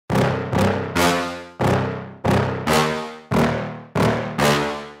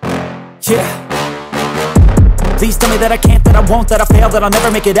yeah. Please tell me that I can't, that I won't, that I fail, that I'll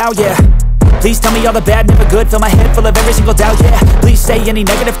never make it out, yeah. Please tell me all the bad, never good. Fill my head full of every single doubt, yeah. Please say any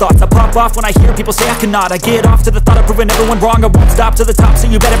negative thoughts. I pop off when I hear people say I cannot. I get off to the thought of proving everyone wrong. I won't stop to the top, so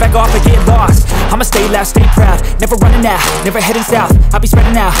you better back off and get lost. I'ma stay loud, stay proud, never running out, never heading south. I'll be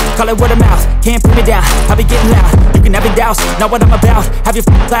spreading out, call it word of mouth. Can't put me down, I'll be getting loud. You can have it douse, not what I'm about. Have your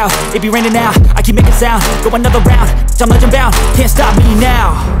cloud, it be raining now. I keep making sound, go another round. I'm legend bound, can't stop me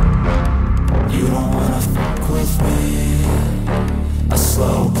now. You don't wanna fuck with me. A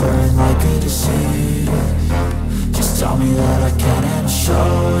slow burn like a disease. Just tell me that I can and I'll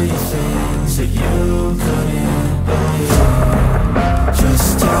show you things that you couldn't believe.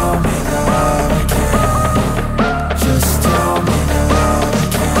 Just tell me that I can. Just tell me that I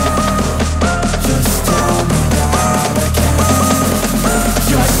can. Just tell me that I can.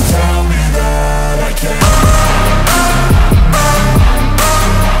 Just tell me that I can.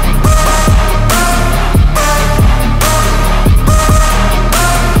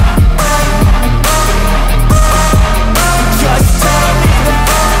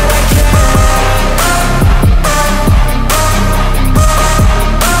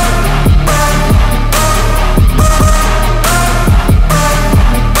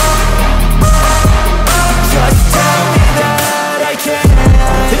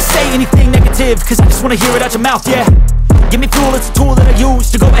 Cause I just wanna hear it out your mouth, yeah. Give me fuel, it's a tool that I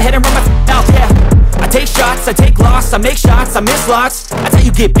use to go ahead and run my mouth, yeah. I take shots, I take loss, I make shots, I miss lots. That's how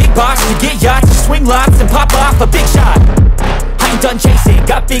you get big box, you get yachts, you swing lots and pop off a big shot. I ain't done chasing,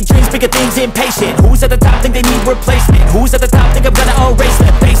 got big dreams, bigger things, impatient. Who's at the top think they need replacement? Who's at the top think I'm gonna erase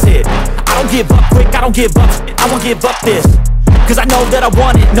them? Face it, I don't give up quick, I don't give up shit, I won't give up this. Cause I know that I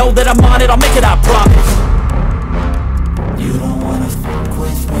want it, know that I'm on it, I'll make it, I promise. You don't wanna fuck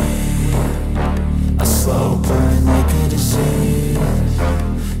with me. A slow burn like a disease.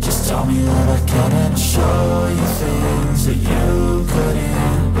 Just tell me that I can and I'll show you things that you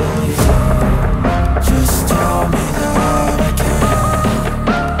couldn't believe. Just tell me that I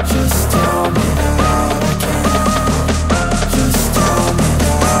can. Just tell me that I can. Just tell me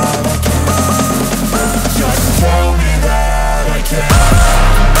that I can. Just tell me that I can.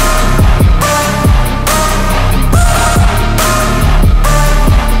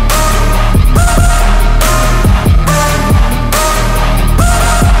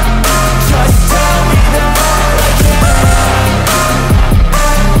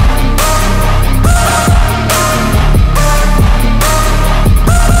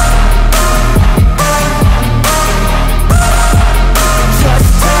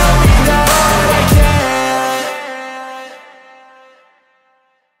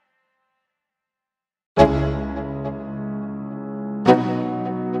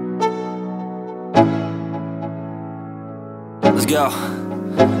 Let's go,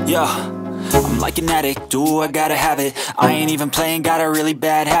 yo. I'm like an addict, do I gotta have it. I ain't even playing, got a really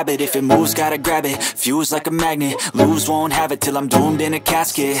bad habit. If it moves, gotta grab it, fuse like a magnet. Lose, won't have it till I'm doomed in a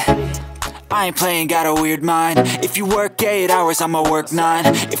casket. I ain't playing, got a weird mind. If you work 8 hours, I'ma work 9.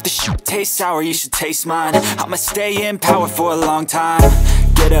 If the shit tastes sour, you should taste mine. I'ma stay in power for a long time.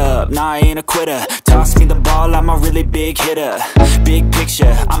 Get up, nah I ain't a quitter. Toss me the ball, I'm a really big hitter. Big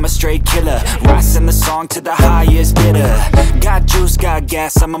picture, I'm a straight killer. Rising the song to the highest bidder. Got juice, got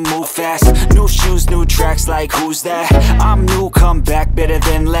gas, I'ma move fast. New shoes, new tracks, like who's that? I'm new, come back, better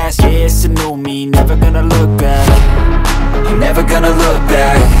than last. Yeah, it's a new me, never gonna look back. I'm never gonna look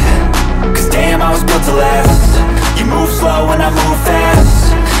back. Cause damn, I was built to last. You move slow and I move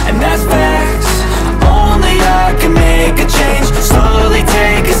fast, and that's facts. Only I can make a change. Slowly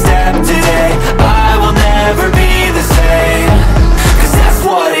take a step today. I will never be the same. Cause that's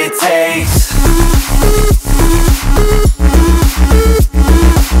what it takes.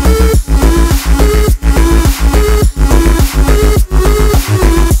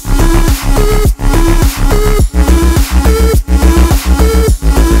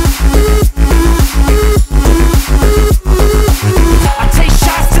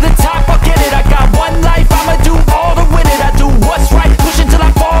 Pushing till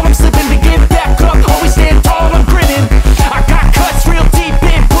I fall, I'm slipping to get back up. Always stand tall, I'm gritty.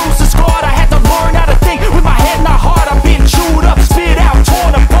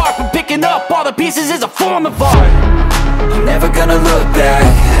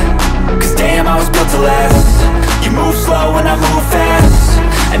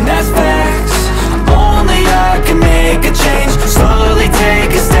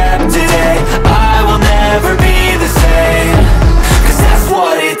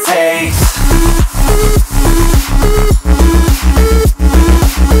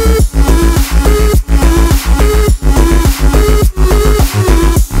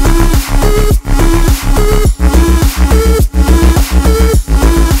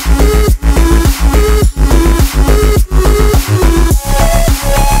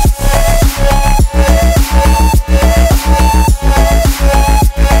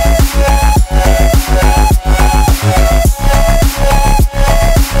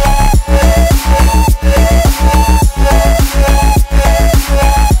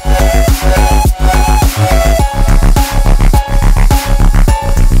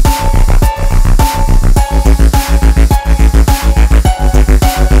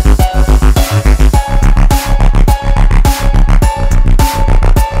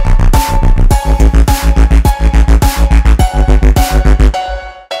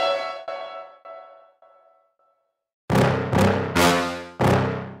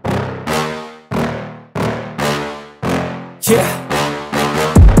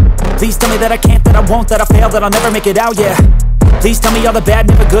 Please tell me that I can't, that I won't, that I fail, that I'll never make it out, yeah. Please tell me all the bad,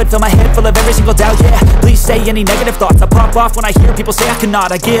 never good. Fill my head full of every single doubt, yeah. Please say any negative thoughts. I pop off when I hear people say I cannot.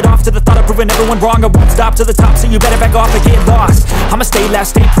 I get off to the thought of proving everyone wrong. I won't stop to the top, so you better back off and get lost. I'ma stay loud,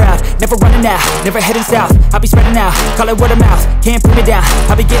 stay proud, never running out, never heading south. I'll be spreading out, call it word of mouth. Can't put me down,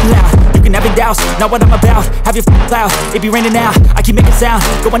 I'll be getting loud. You can have your doubts, not what I'm about. Have your cloud, it be raining now. I keep making sound,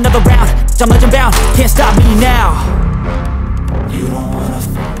 go another round. I'm legend bound, can't stop me now. You don't wanna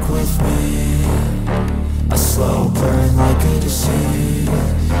fuck with me. A slow burn like a disease.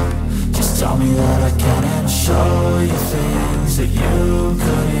 Just tell me that I can and I'll show you things that you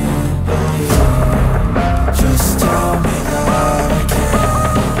couldn't believe. Just tell me that I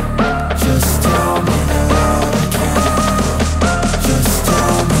can. Just tell me that I can. Just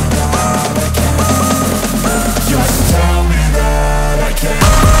tell me that I can. Just tell me that I can.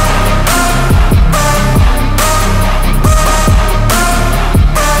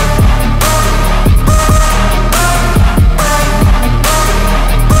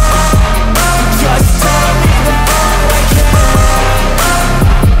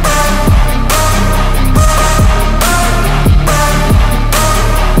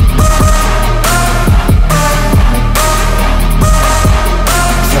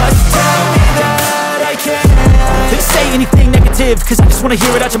 Cause I just wanna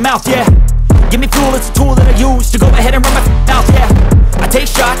hear it out your mouth, yeah. Give me fuel, it's a tool that I use to go ahead and run my mouth, yeah. I take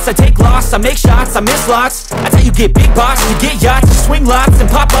shots, I take loss, I make shots, I miss lots. That's how you get big box, you get yachts, you swing lots and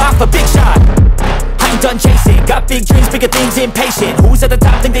pop off a big shot. I ain't done chasing, got big dreams, bigger things, impatient. Who's at the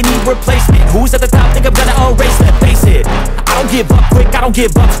top think they need replacement? Who's at the top think I'm gonna erase them? Face it, I don't give up quick, I don't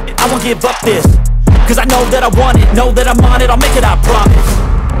give up, I won't give up this. Cause I know that I want it, know that I'm on it, I'll make it, I promise.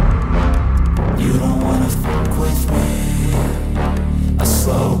 You don't wanna fuck with me. A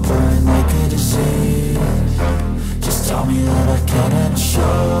slow burn like a disease. Just tell me that I can and I'll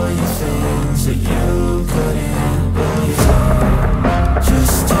show